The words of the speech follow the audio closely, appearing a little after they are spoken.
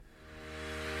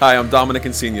Hi, I'm Dominic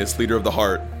Insenius, leader of The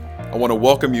Heart. I want to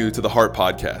welcome you to The Heart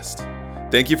Podcast.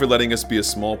 Thank you for letting us be a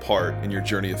small part in your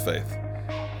journey of faith.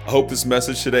 I hope this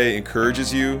message today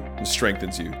encourages you and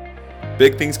strengthens you.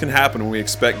 Big things can happen when we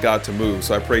expect God to move,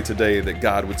 so I pray today that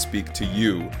God would speak to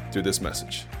you through this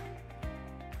message.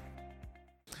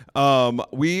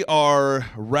 We are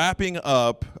wrapping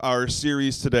up our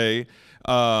series today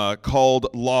called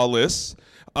Lawless.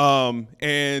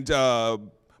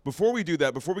 Before we do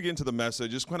that, before we get into the message,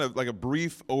 just kind of like a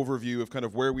brief overview of kind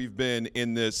of where we've been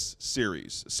in this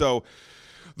series. So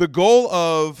the goal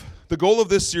of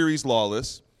this series,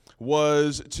 Lawless,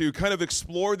 was to kind of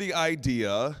explore the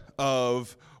idea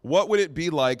of what would it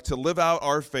be like to live out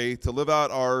our faith, to live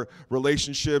out our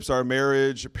relationships, our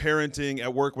marriage, parenting,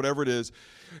 at work, whatever it is.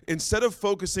 Instead of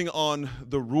focusing on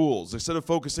the rules, instead of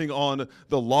focusing on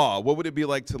the law, what would it be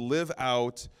like to live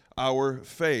out our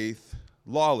faith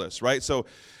lawless, right? So,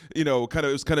 it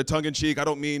was kind of tongue-in-cheek. I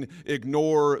don't mean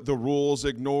ignore the rules,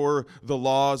 ignore the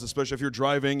laws, especially if you're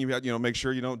driving. You have, make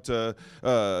sure you don't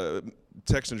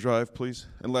text and drive, please,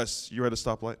 unless you're at a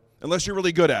stoplight. Unless you're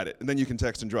really good at it, and then you can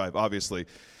text and drive, obviously.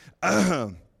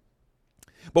 But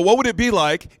what would it be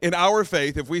like in our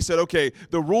faith if we said, okay,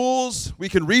 the rules, we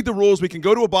can read the rules, we can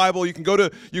go to a Bible, you can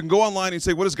go online and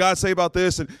say, what does God say about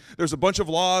this? And there's a bunch of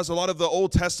laws. A lot of the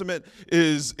Old Testament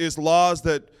is laws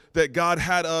that God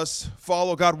had us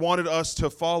follow, God wanted us to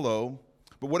follow.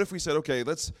 But what if we said, okay,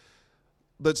 let's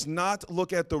not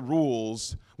look at the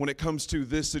rules when it comes to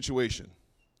this situation?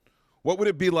 What would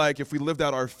it be like if we lived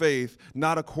out our faith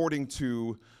not according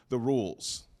to the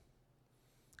rules?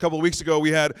 A couple of weeks ago,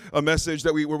 we had a message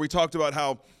where we talked about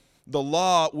how the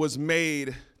law was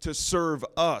made to serve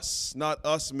us, not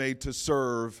us made to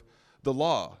serve the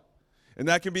law. And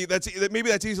maybe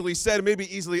that's easily said,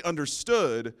 maybe easily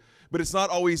understood, but it's not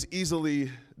always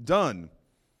easily done.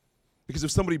 Because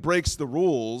if somebody breaks the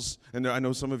rules, and I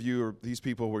know some of you are these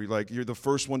people where you're the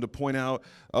first one to point out,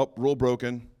 oh, rule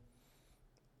broken.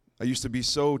 I used to be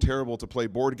so terrible to play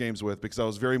board games with because I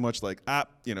was very much like,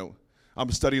 I'm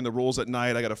studying the rules at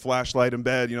night. I got a flashlight in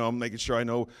bed. I'm making sure I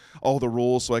know all the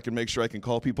rules so I can make sure I can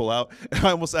call people out.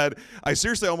 And I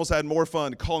seriously almost had more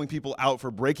fun calling people out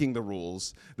for breaking the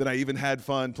rules than I even had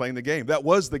fun playing the game. That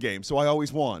was the game, so I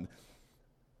always won.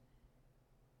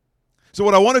 So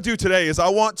what I want to do today is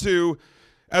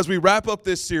as we wrap up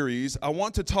this series, I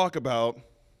want to talk about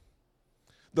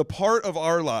the part of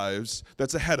our lives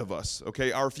that's ahead of us,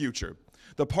 okay, our future.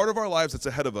 The part of our lives that's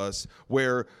ahead of us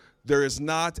where there is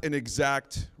not an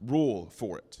exact rule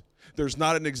for it. There's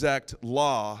not an exact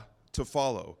law to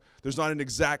follow. There's not an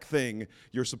exact thing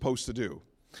you're supposed to do.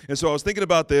 And so I was thinking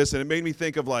about this, and it made me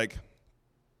think of when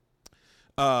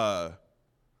I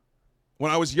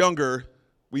was younger,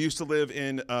 we used to live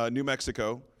in New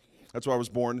Mexico. That's where I was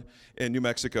born, in New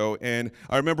Mexico. And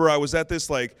I remember I was at this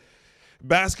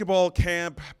basketball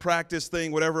camp, practice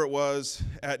thing, whatever it was,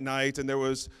 at night, and there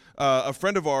was a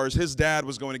friend of ours, his dad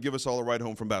was going to give us all a ride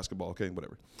home from basketball, okay,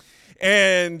 whatever.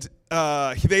 And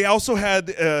they also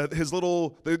had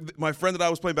my friend that I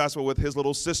was playing basketball with, his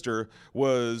little sister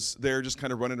was there just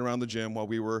kind of running around the gym while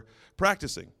we were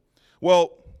practicing.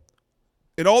 Well,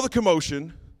 in all the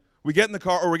commotion, we get in the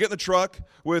car, or we get in the truck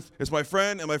it's my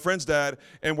friend and my friend's dad,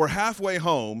 and we're halfway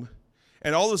home,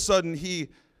 and all of a sudden he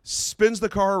spins the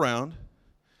car around,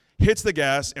 hits the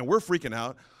gas, and we're freaking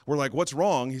out. We're like, what's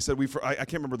wrong? He said, I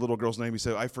can't remember the little girl's name. He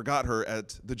said, I forgot her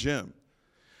at the gym.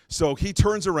 So he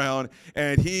turns around,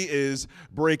 and he is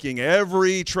breaking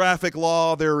every traffic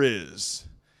law there is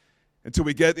until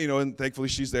we get, and thankfully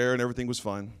she's there, and everything was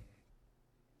fine.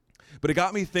 But it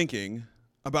got me thinking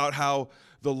about how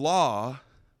the law,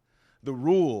 the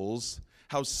rules,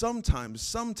 how sometimes,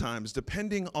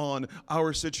 depending on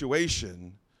our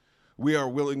situation, we are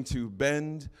willing to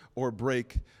bend or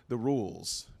break the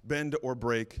rules, bend or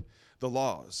break the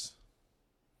laws.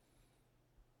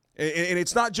 And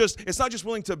it's not just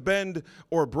willing to bend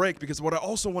or break, because what I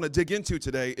also want to dig into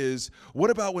today is, what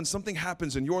about when something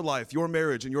happens in your life, your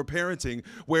marriage, and your parenting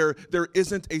where there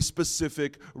isn't a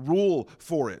specific rule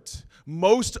for it?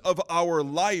 Most of our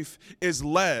life is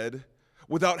led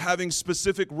without having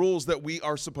specific rules that we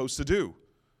are supposed to do.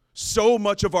 So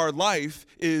much of our life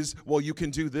is, well, you can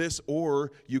do this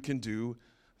or you can do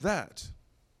that.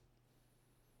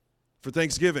 For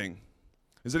Thanksgiving,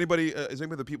 is anybody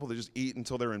the people that just eat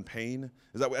until they're in pain?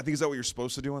 Is that what you're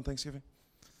supposed to do on Thanksgiving?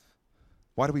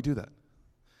 Why do we do that?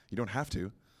 You don't have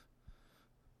to.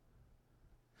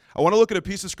 I want to look at a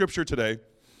piece of scripture today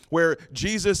where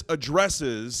Jesus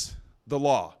addresses the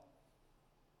law.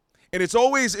 And it's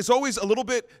always a little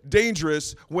bit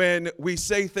dangerous when we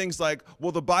say things like,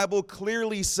 well, the Bible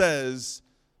clearly says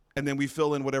and then we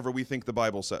fill in whatever we think the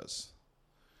Bible says.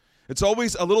 It's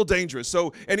always a little dangerous.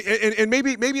 So, and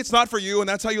maybe it's not for you, and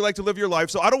that's how you like to live your life.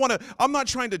 So I'm not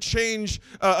trying to change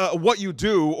what you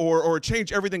do or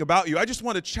change everything about you. I just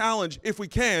want to challenge, if we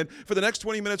can, for the next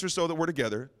 20 minutes or so that we're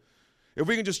together, if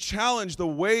we can just challenge the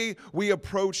way we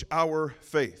approach our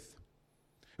faith.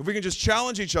 If we can just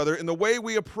challenge each other in the way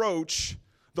we approach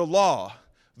the law,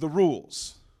 the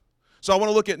rules. So I want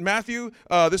to look at Matthew.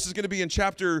 This is going to be in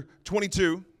chapter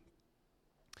 22.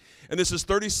 And this is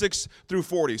 36 through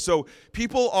 40. So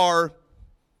we're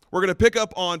going to pick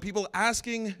up on people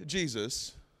asking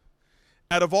Jesus,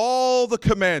 out of all the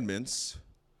commandments,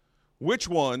 which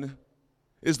one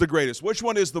is the greatest? Which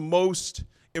one is the most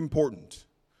important?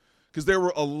 Because there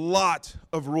were a lot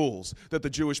of rules that the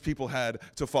Jewish people had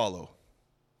to follow.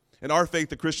 And our faith,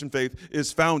 the Christian faith,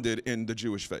 is founded in the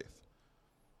Jewish faith.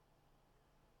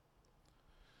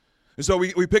 And so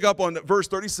we pick up on verse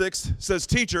 36. It says,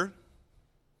 "Teacher,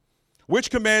 which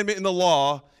commandment in the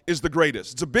law is the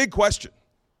greatest?" It's a big question.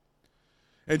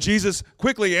 And Jesus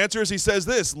quickly answers. He says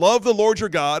this: "Love the Lord your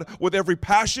God with every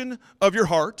passion of your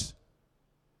heart,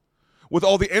 with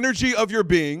all the energy of your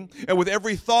being, and with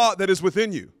every thought that is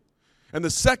within you." And the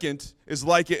second is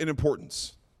like it in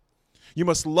importance. "You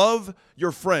must love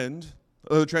your friend."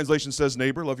 The translation says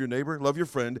neighbor, love your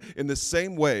friend in the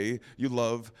same way you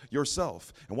love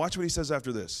yourself. And watch what he says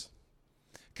after this.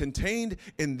 "Contained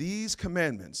in these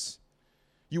commandments,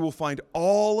 you will find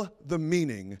all the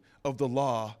meaning of the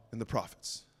law and the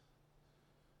prophets."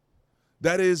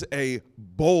 That is a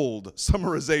bold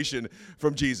summarization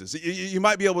from Jesus. You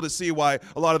might be able to see why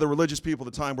a lot of the religious people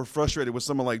at the time were frustrated with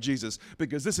someone like Jesus,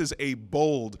 because this is a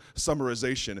bold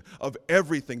summarization of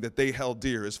everything that they held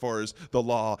dear as far as the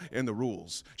law and the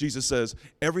rules. Jesus says,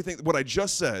 everything, what I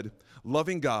just said,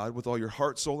 loving God with all your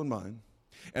heart, soul, and mind,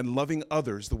 and loving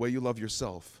others the way you love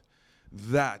yourself,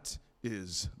 that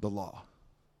is the law.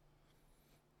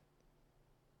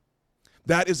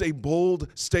 That is a bold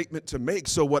statement to make.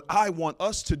 So what I want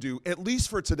us to do, at least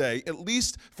for today, at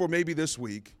least for maybe this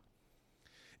week,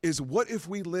 is what if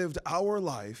we lived our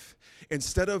life,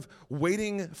 instead of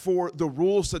waiting for the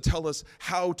rules to tell us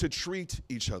how to treat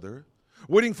each other,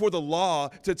 waiting for the law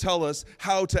to tell us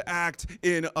how to act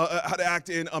in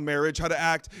a marriage, how to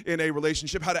act in a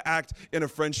relationship, how to act in a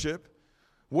friendship.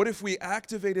 What if we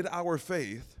activated our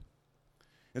faith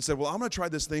and said, well, I'm going to try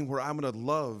this thing where I'm going to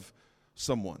love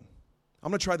someone. I'm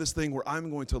going to try this thing where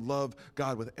I'm going to love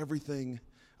God with everything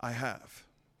I have.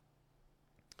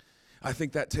 I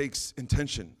think that takes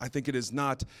intention. I think it is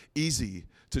not easy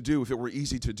to do. If it were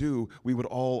easy to do, we would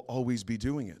all always be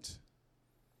doing it.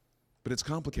 But it's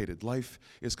complicated. Life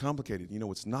is complicated. You know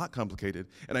what's not complicated?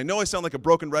 And I know I sound like a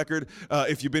broken record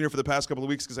if you've been here for the past couple of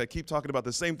weeks, because I keep talking about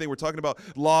the same thing. We're talking about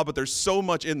law, but there's so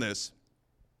much in this.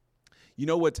 You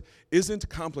know what isn't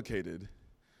complicated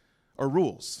are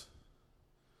rules.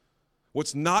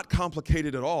 What's not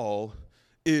complicated at all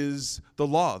is the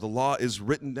law. The law is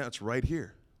written down. It's right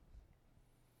here.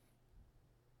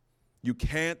 You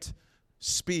can't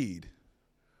speed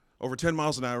over 10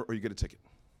 miles an hour or you get a ticket.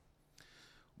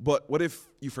 But what if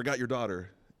you forgot your daughter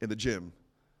in the gym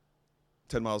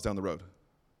 10 miles down the road?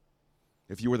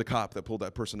 If you were the cop that pulled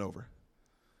that person over,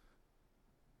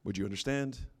 would you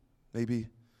understand? Maybe.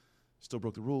 Still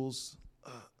broke the rules.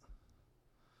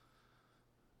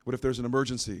 What if there's an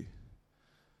emergency?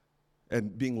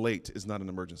 And being late is not an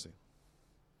emergency.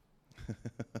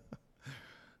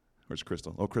 Where's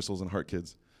Crystal? Oh, Crystal's in Heart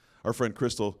Kids. Our friend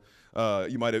Crystal,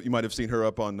 you might have seen her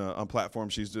up on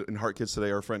platforms. She's in Heart Kids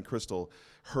today. Our friend Crystal,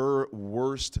 her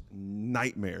worst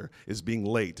nightmare is being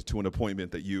late to an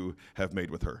appointment that you have made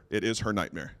with her. It is her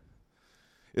nightmare.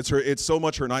 It's so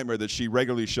much her nightmare that she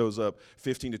regularly shows up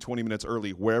 15 to 20 minutes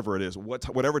early, wherever it is,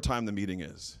 whatever time the meeting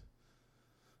is.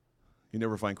 You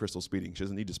never find Crystal speeding. She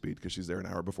doesn't need to speed because she's there an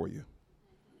hour before you.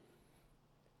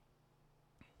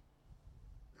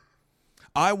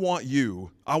 I want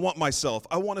myself,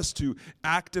 I want us to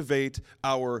activate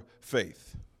our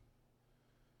faith.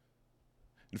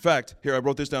 In fact, here I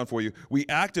wrote this down for you. We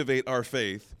activate our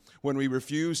faith when we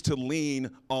refuse to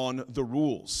lean on the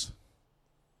rules.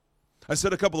 I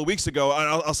said a couple of weeks ago, and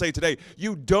I'll say it today,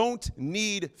 you don't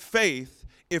need faith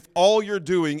if all you're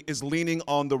doing is leaning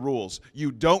on the rules.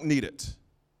 You don't need it.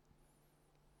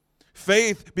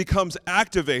 Faith becomes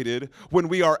activated when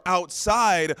we are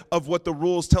outside of what the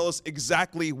rules tell us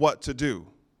exactly what to do.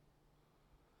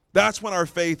 That's when our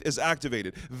faith is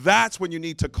activated. That's when you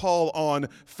need to call on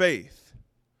faith.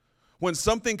 When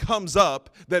something comes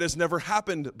up that has never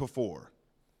happened before.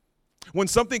 When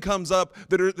something comes up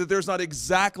that there's not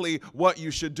exactly what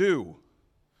you should do.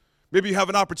 Maybe you have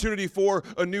an opportunity for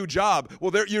a new job.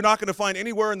 Well, you're not going to find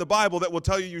anywhere in the Bible that will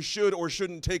tell you you should or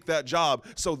shouldn't take that job.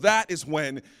 So that is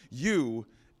when you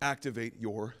activate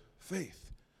your faith.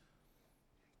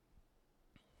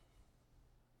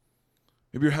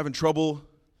 Maybe you're having trouble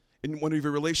in one of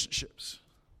your relationships.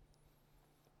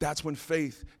 That's when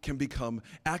faith can become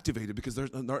activated, because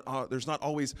there's not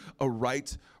always a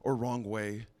right or wrong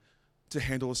way to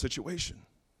handle a situation.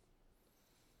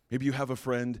 Maybe you have a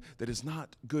friend that is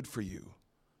not good for you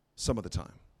some of the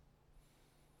time.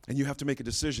 And you have to make a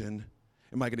decision: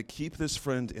 am I going to keep this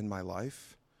friend in my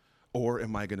life, or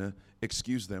am I going to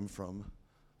excuse them from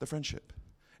the friendship?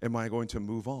 Am I going to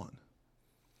move on?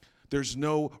 There's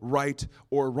no right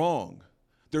or wrong.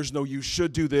 There's no you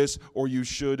should do this or you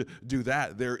should do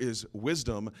that. There is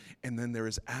wisdom, and then there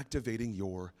is activating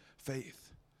your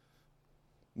faith.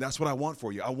 And that's what I want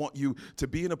for you. I want you to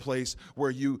be in a place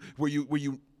where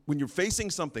when you're facing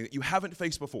something that you haven't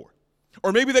faced before,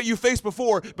 or maybe that you faced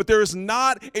before, but there is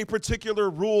not a particular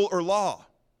rule or law.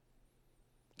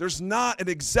 There's not an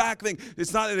exact thing.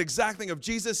 It's not an exact thing of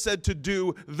Jesus said to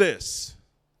do this.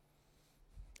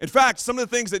 In fact, some of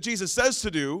the things that Jesus says to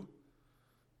do,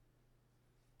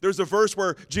 there's a verse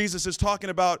where Jesus is talking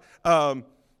about,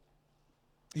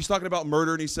 he's talking about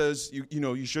murder, and he says,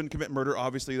 you shouldn't commit murder.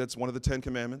 Obviously, that's one of the 10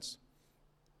 commandments.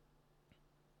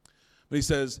 But he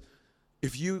says,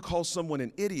 if you call someone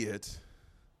an idiot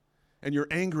and you're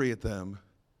angry at them,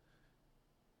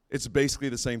 it's basically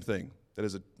the same thing. That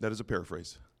is a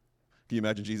paraphrase. Can you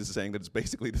imagine Jesus saying that it's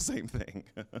basically the same thing?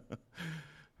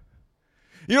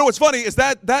 You know what's funny is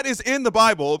that is in the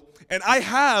Bible, and I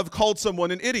have called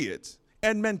someone an idiot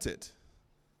and meant it.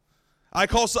 I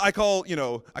call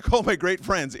my great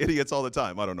friends idiots all the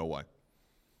time. I don't know why.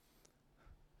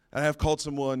 I have called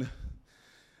someone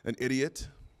an idiot,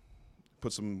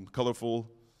 put some colorful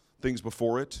things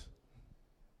before it.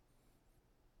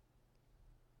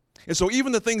 And so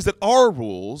even the things that are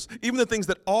rules, even the things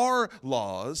that are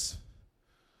laws,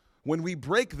 when we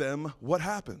break them, what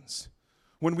happens?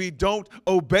 When we don't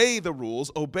obey the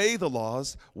rules, obey the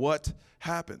laws, what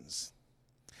happens?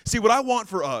 See, what I want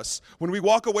for us when we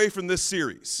walk away from this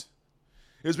series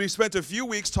is we've spent a few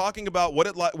weeks talking about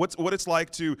what it's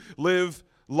like to live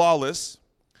lawless,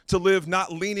 to live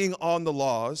not leaning on the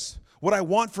laws. What I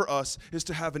want for us is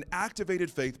to have an activated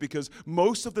faith, because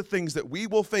most of the things that we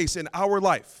will face in our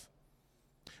life,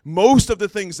 from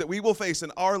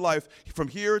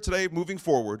here today moving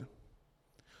forward,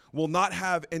 will not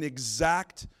have an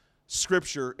exact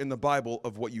scripture in the Bible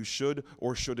of what you should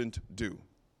or shouldn't do.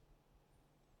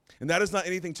 And that is not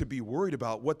anything to be worried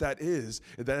about. What that is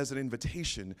an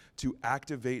invitation to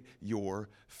activate your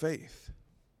faith.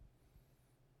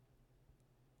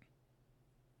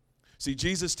 See,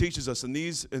 Jesus teaches us in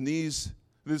the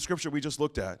scripture we just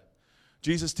looked at,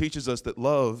 Jesus teaches us that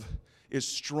love is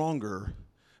stronger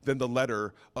than the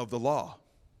letter of the law.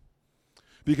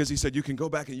 Because he said you can go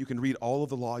back and you can read all of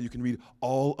the law, you can read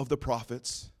all of the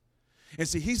prophets. And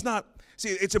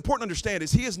it's important to understand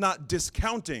is he is not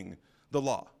discounting the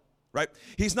law, right?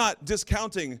 He's not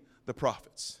discounting the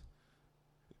prophets.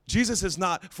 Jesus is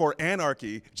not for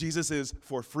anarchy, Jesus is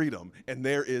for freedom, and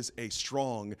there is a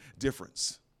strong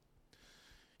difference.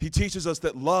 He teaches us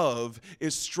that love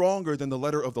is stronger than the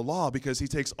letter of the law, because he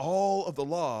takes all of the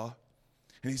law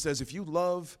and he says, if you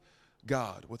love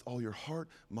God with all your heart,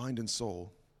 mind, and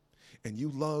soul, and you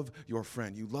love your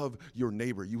friend, you love your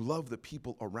neighbor, you love the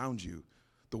people around you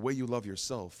the way you love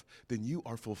yourself, then you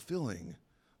are fulfilling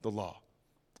the law.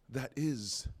 That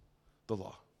is the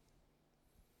law.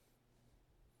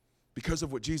 Because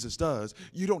of what Jesus does,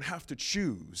 you don't have to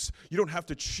choose. You don't have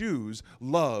to choose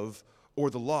love or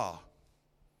the law.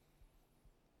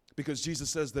 Because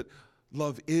Jesus says that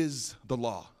love is the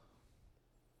law.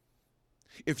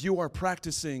 If you are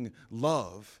practicing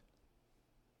love,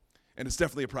 and it's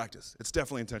definitely a practice, it's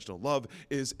definitely intentional. Love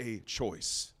is a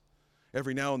choice.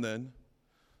 Every now and then,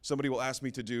 somebody will ask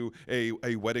me to do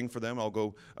a wedding for them. I'll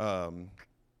go, I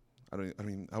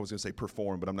was going to say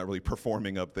perform, but I'm not really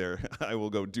performing up there. I will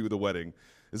go do the wedding.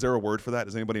 Is there a word for that?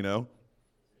 Does anybody know?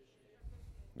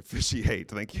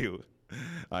 Officiate, thank you.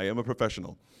 I am a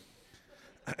professional.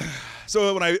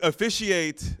 So when I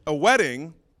officiate a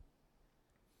wedding,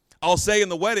 I'll say in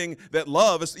the wedding that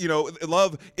love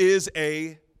is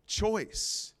a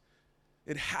choice.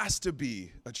 It has to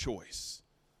be a choice.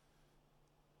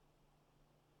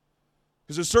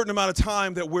 There's a certain amount of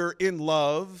time that we're in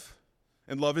love,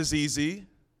 and love is easy.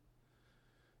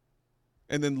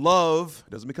 And then love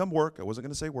doesn't become work. I wasn't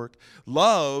going to say work.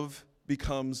 Love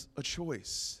becomes a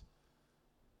choice.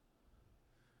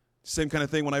 Same kind of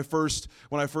thing when I first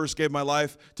gave my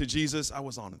life to Jesus. I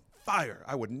was on fire.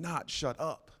 I would not shut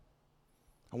up.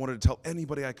 I wanted to tell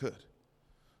anybody I could.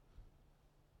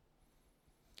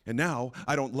 And now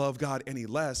I don't love God any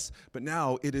less, but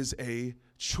now it is a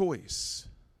choice.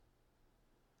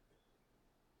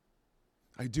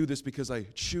 I do this because I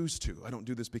choose to. I don't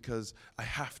do this because I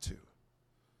have to.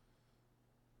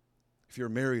 If you're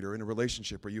married or in a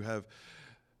relationship or you have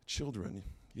children,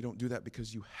 you don't do that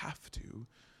because you have to.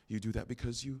 You do that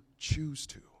because you choose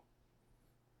to.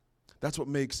 That's what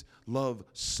makes love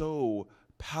so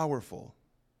powerful.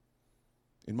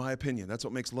 In my opinion, that's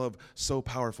what makes love so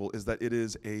powerful, is that it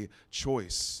is a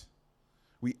choice.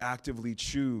 We actively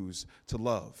choose to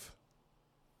love.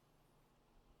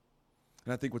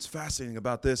 And I think what's fascinating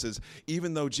about this is,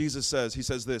 even though Jesus says, he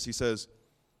says,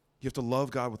 you have to love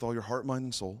God with all your heart, mind,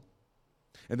 and soul,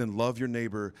 and then love your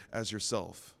neighbor as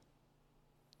yourself.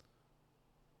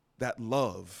 That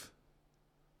love,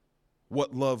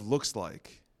 what love looks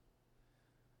like,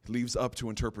 leaves up to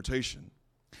interpretation.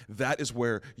 That is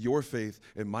where your faith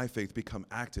and my faith become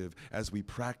active as we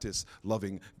practice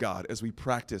loving God, as we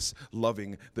practice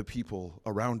loving the people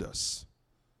around us.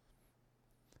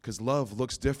 Because love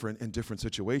looks different in different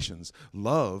situations.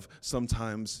 Love,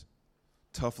 sometimes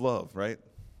tough love, right?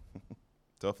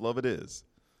 Tough love it is.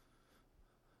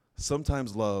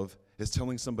 Sometimes love is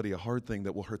telling somebody a hard thing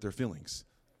that will hurt their feelings.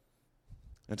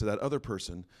 And to that other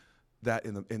person, that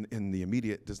in the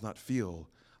immediate does not feel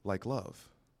like love.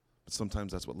 But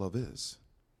sometimes that's what love is.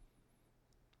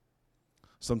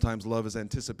 Sometimes love is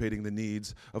anticipating the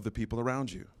needs of the people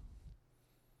around you.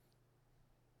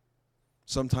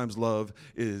 Sometimes love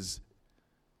is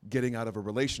getting out of a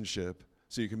relationship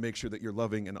so you can make sure that you're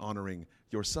loving and honoring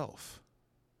yourself.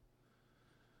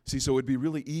 See, so it'd be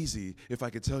really easy if I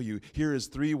could tell you, here is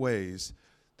 3 ways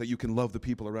that you can love the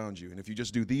people around you. And if you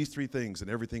just do these 3 things, then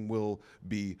everything will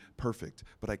be perfect.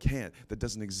 But I can't. That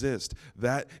doesn't exist.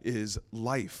 That is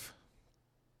life.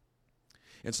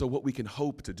 And so what we can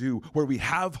hope to do, where we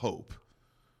have hope,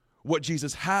 what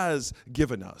Jesus has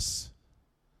given us,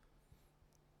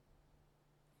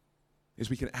 is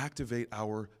we can activate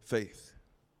our faith.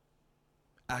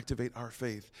 Activate our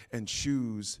faith and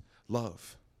choose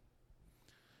love.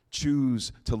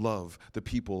 Choose to love the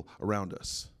people around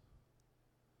us.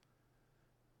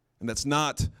 And that's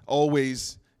not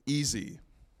always easy.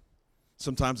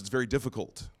 Sometimes it's very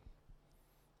difficult.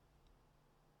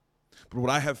 But what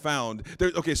I have found,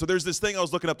 so there's this thing I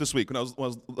was looking up this week when I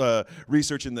was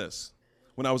researching this,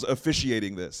 when I was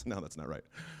officiating this. No, that's not right.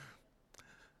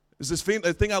 There's this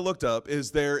thing I looked up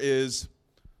is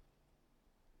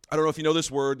I don't know if you know this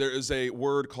word, there is a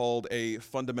word called a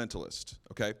fundamentalist,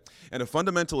 okay? And a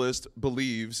fundamentalist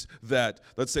believes that,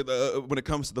 let's say when it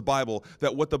comes to the Bible,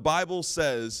 that what the Bible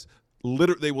says,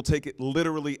 they will take it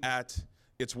literally at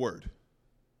its word,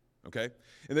 okay?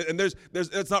 And there's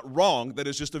it's not wrong, that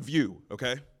it's just a view,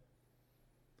 okay?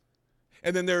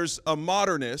 And then there's a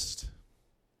modernist,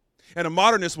 and a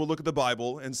modernist will look at the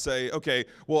Bible and say, okay,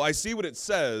 well, I see what it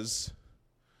says,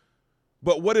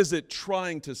 but what is it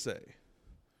trying to say?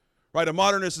 Right, a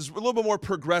modernist is a little bit more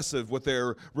progressive with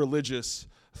their religious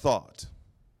thought.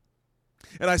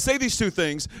 And I say these 2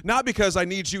 things not because I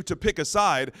need you to pick a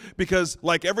side, because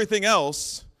like everything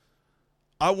else,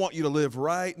 I want you to live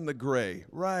right in the gray,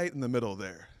 right in the middle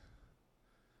there.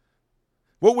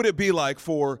 What would it be like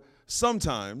for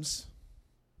sometimes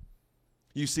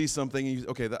you see something, and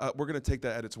we're going to take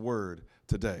that at its word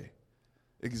today,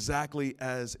 exactly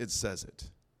as it says it.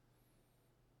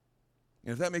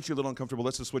 And if that makes you a little uncomfortable,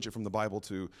 let's just switch it from the Bible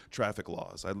to traffic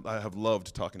laws. I have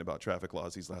loved talking about traffic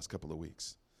laws these last couple of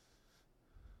weeks.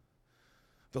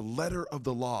 The letter of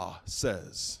the law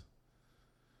says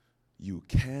you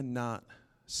cannot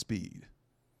speed.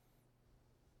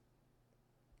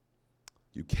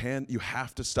 You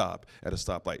have to stop at a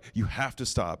stoplight. You have to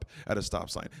stop at a stop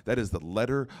sign. That is the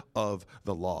letter of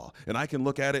the law. And I can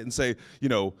look at it and say,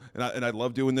 and I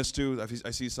love doing this too.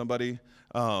 I see somebody,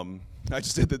 I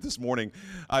just did that this morning.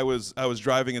 I was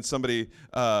driving and somebody,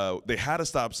 they had a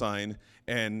stop sign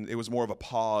and it was more of a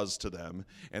pause to them.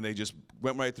 And they just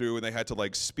went right through and they had to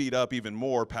speed up even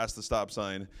more past the stop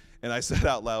sign. And I said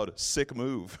out loud, sick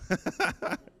move.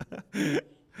 You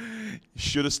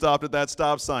should have stopped at that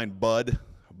stop sign, bub.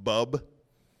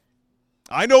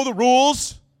 I know the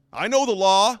rules. I know the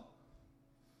law.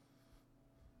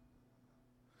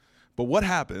 But what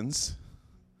happens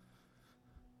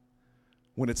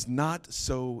when it's not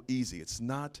so easy? It's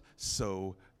not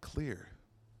so clear.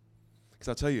 Because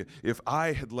I'll tell you, if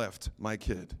I had left my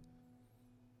kid,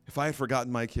 if I had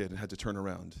forgotten my kid and had to turn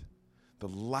around, the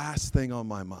last thing on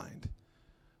my mind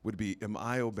would be, am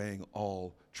I obeying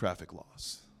all traffic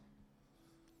laws?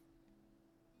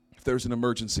 If there's an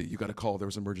emergency, you got to call. There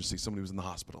was an emergency. Somebody was in the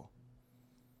hospital.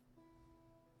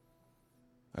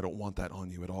 I don't want that on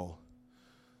you at all.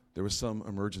 There was some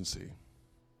emergency.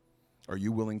 Are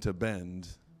you willing to bend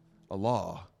a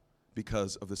law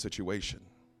because of the situation?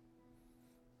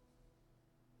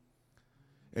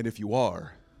 And if you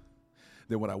are,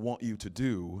 then what I want you to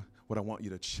do, what I want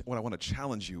to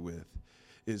challenge you with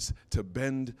is to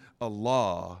bend a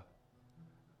law,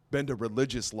 bend a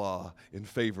religious law in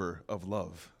favor of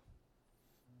love.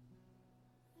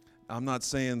 I'm not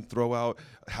saying throw out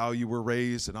how you were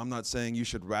raised, and I'm not saying you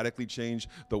should radically change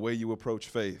the way you approach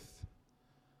faith.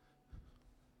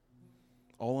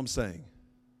 All I'm saying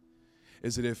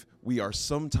is that if we are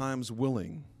sometimes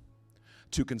willing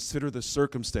to consider the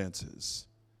circumstances,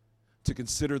 to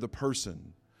consider the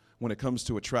person when it comes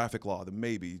to a traffic law, then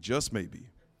maybe, just maybe,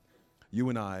 you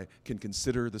and I can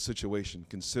consider the situation,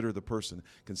 consider the person,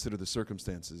 consider the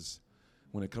circumstances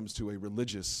when it comes to a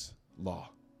religious law.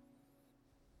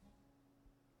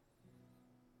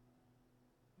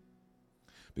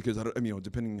 Because,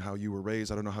 depending how you were raised,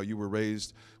 I don't know how you were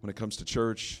raised when it comes to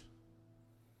church.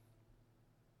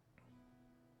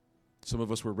 Some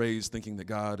of us were raised thinking that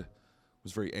God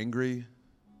was very angry,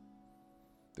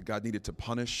 that God needed to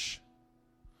punish.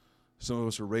 Some of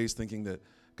us were raised thinking that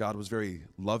God was very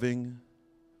loving.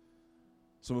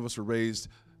 Some of us were raised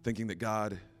thinking that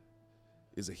God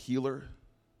is a healer.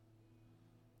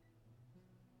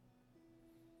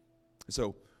 And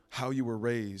so, how you were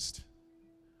raised,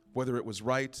 whether it was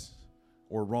right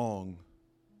or wrong,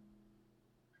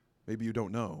 maybe you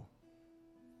don't know.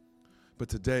 But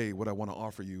today, what I want to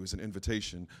offer you is an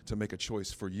invitation to make a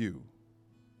choice for you.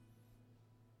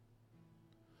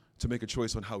 To make a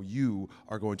choice on how you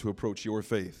are going to approach your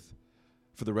faith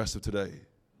for the rest of today,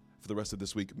 for the rest of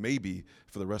this week, maybe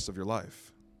for the rest of your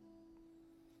life.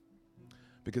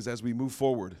 Because as we move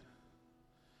forward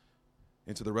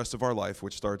into the rest of our life,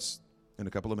 which starts in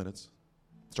a couple of minutes,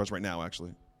 starts right now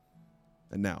actually,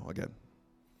 and now again.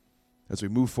 As we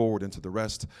move forward into the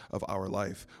rest of our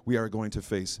life, we are going to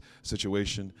face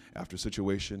situation after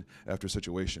situation after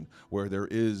situation where there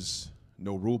is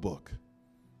no rule book.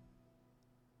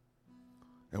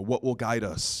 And what will guide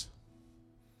us?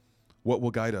 What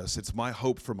will guide us? It's my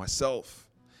hope for myself,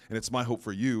 and it's my hope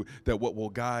for you that what will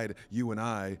guide you and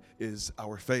I is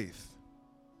our faith.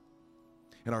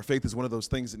 And our faith is one of those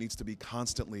things that needs to be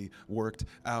constantly worked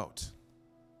out.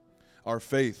 Our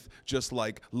faith, just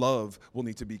like love, will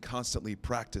need to be constantly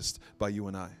practiced by you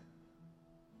and I.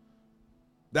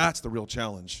 That's the real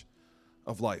challenge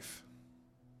of life.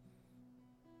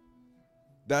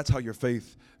 That's how your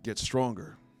faith gets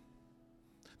stronger.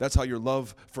 That's how your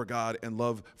love for God and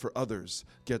love for others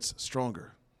gets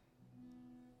stronger.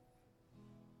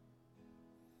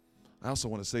 I also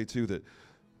want to say, too, that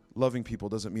loving people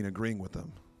doesn't mean agreeing with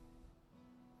them.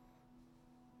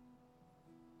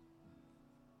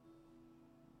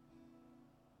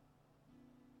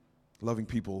 Loving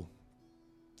people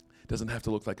doesn't have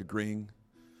to look like agreeing,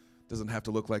 doesn't have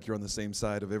to look like you're on the same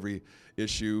side of every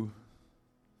issue.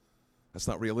 That's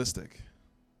not realistic.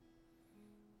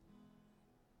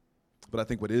 But I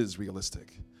think what is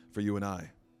realistic for you and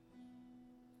I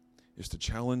is to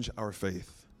challenge our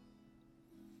faith,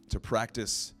 to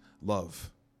practice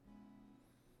love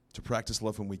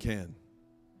when we can.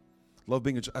 Love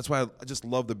being that's why I just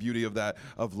love the beauty of that,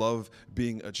 of love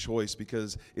being a choice,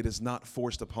 because it is not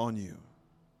forced upon you.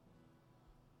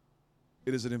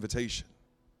 It is an invitation.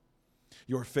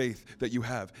 Your faith that you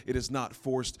have, it is not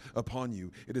forced upon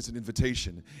you. It is an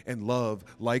invitation. And love,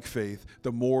 like faith,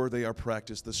 the more they are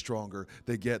practiced, the stronger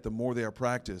they get. The more they are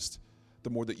practiced, the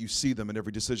more that you see them in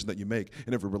every decision that you make,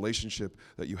 in every relationship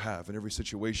that you have, in every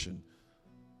situation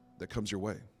that comes your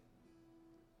way.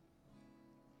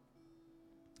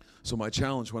 So my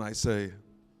challenge when I say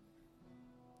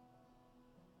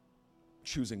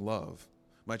choosing love,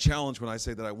 my challenge when I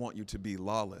say that I want you to be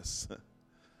lawless,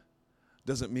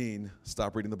 doesn't mean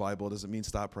stop reading the Bible, doesn't mean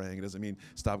stop praying, it doesn't mean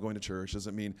stop going to church,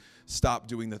 doesn't mean stop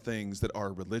doing the things that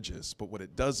are religious. But what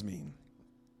it does mean,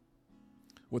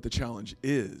 what the challenge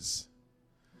is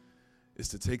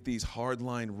to take these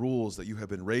hardline rules that you have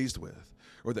been raised with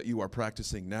or that you are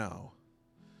practicing now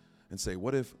and say,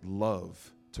 what if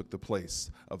love took the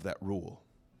place of that rule?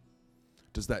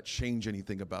 Does that change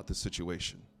anything about the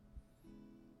situation?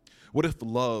 What if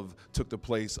love took the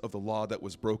place of the law that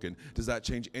was broken? Does that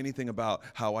change anything about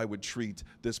how I would treat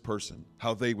this person,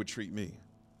 how they would treat me?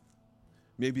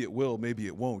 Maybe it will, maybe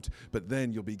it won't, but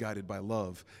then you'll be guided by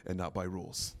love and not by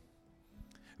rules.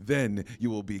 Then you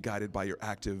will be guided by your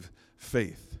active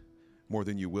faith more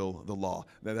than you will the law.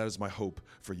 Now, that is my hope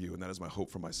for you, and that is my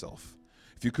hope for myself.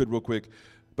 If you could, real quick,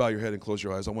 Bow your head and close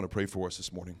your eyes. I want to pray for us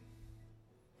this morning.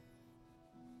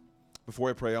 Before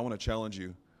I pray, I want to challenge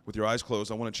you. With your eyes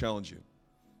closed, I want to challenge you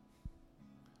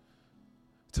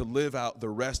to live out the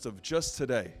rest of just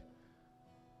today.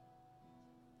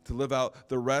 To live out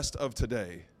the rest of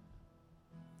today,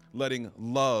 letting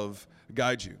love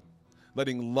guide you.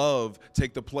 Letting love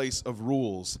take the place of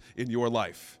rules in your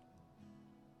life.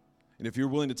 And if you're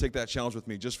willing to take that challenge with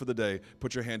me just for the day,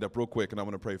 put your hand up real quick and I'm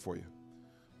going to pray for you.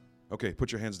 Okay,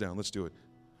 put your hands down. Let's do it.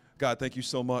 God, thank you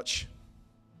so much.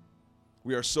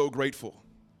 We are so grateful.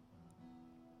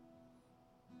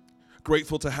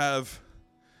 Grateful to have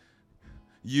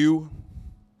you.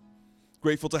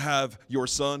 Grateful to have your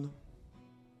Son,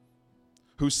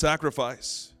 whose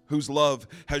sacrifice, whose love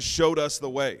has showed us the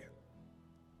way.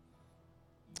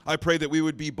 I pray that we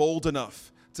would be bold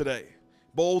enough today,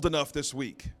 bold enough this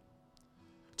week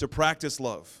to practice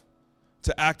love,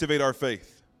 to activate our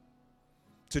faith,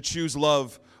 to choose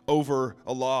love over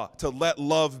a law, to let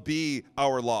love be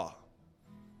our law.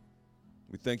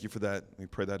 We thank you for that. We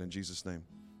pray that in Jesus' name.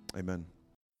 Amen.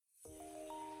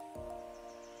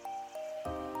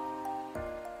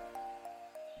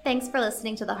 Thanks for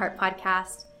listening to the Heart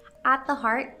Podcast. At the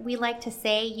Heart, we like to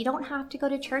say you don't have to go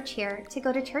to church here to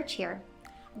go to church here.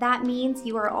 That means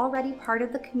you are already part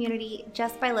of the community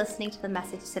just by listening to the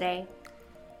message today.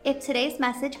 If today's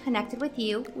message connected with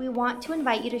you, we want to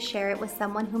invite you to share it with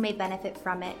someone who may benefit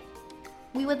from it.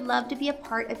 We would love to be a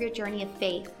part of your journey of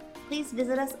faith. Please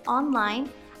visit us online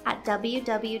at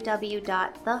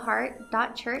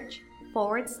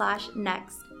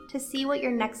www.theheart.church/next to see what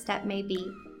your next step may be.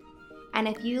 And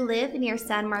if you live near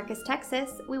San Marcos,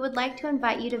 Texas, we would like to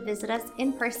invite you to visit us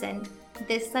in person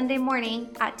this Sunday morning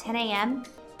at 10 a.m.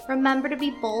 Remember to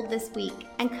be bold this week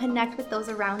and connect with those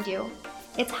around you.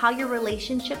 It's how your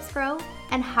relationships grow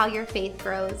and how your faith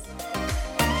grows.